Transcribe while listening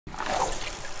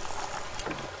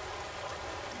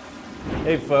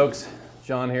Hey folks,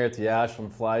 John here at the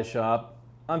Ashland Fly Shop.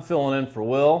 I'm filling in for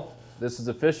Will. This is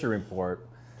a fishing report.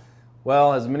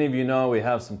 Well, as many of you know, we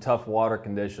have some tough water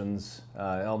conditions.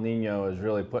 El Nino is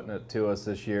really putting it to us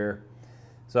this year.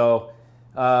 So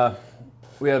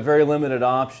we have very limited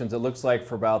options. It looks like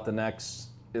for about the next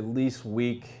at least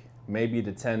week, maybe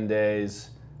to 10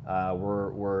 days,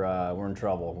 we're in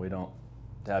trouble. We don't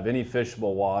have any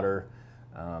fishable water.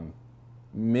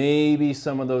 Maybe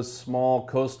some of those small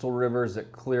coastal rivers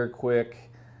that clear quick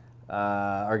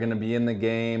are going to be in the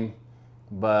game,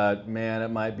 but man, it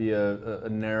might be a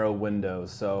narrow window.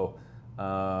 So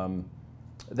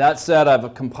that said,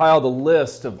 I've compiled a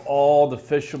list of all the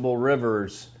fishable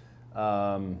rivers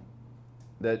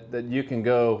that you can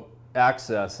go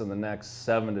access in the next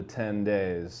 7 to 10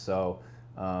 days. So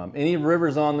any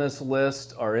rivers on this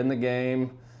list are in the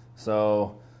game.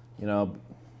 So, you know,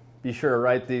 be sure to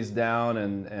write these down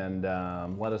and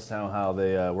let us know how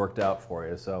they worked out for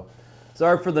you. So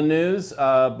sorry for the news,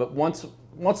 but once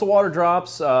the water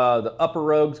drops, the upper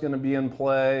rogue's going to be in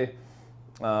play.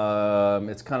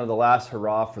 It's kind of the last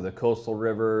hurrah for the coastal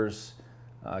rivers.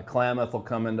 Klamath will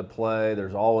come into play.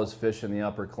 There's always fish in the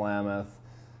upper Klamath,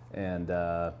 and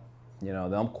you know,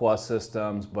 the Umpqua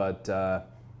systems. But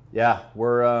yeah,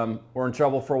 we're in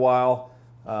trouble for a while.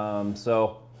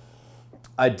 So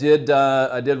I did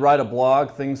write a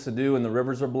blog, things to do when the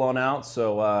rivers are blown out,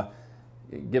 so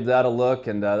give that a look,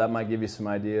 and that might give you some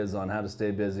ideas on how to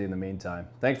stay busy in the meantime.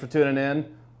 Thanks for tuning in.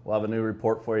 We'll have a new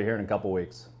report for you here in a couple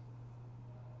weeks.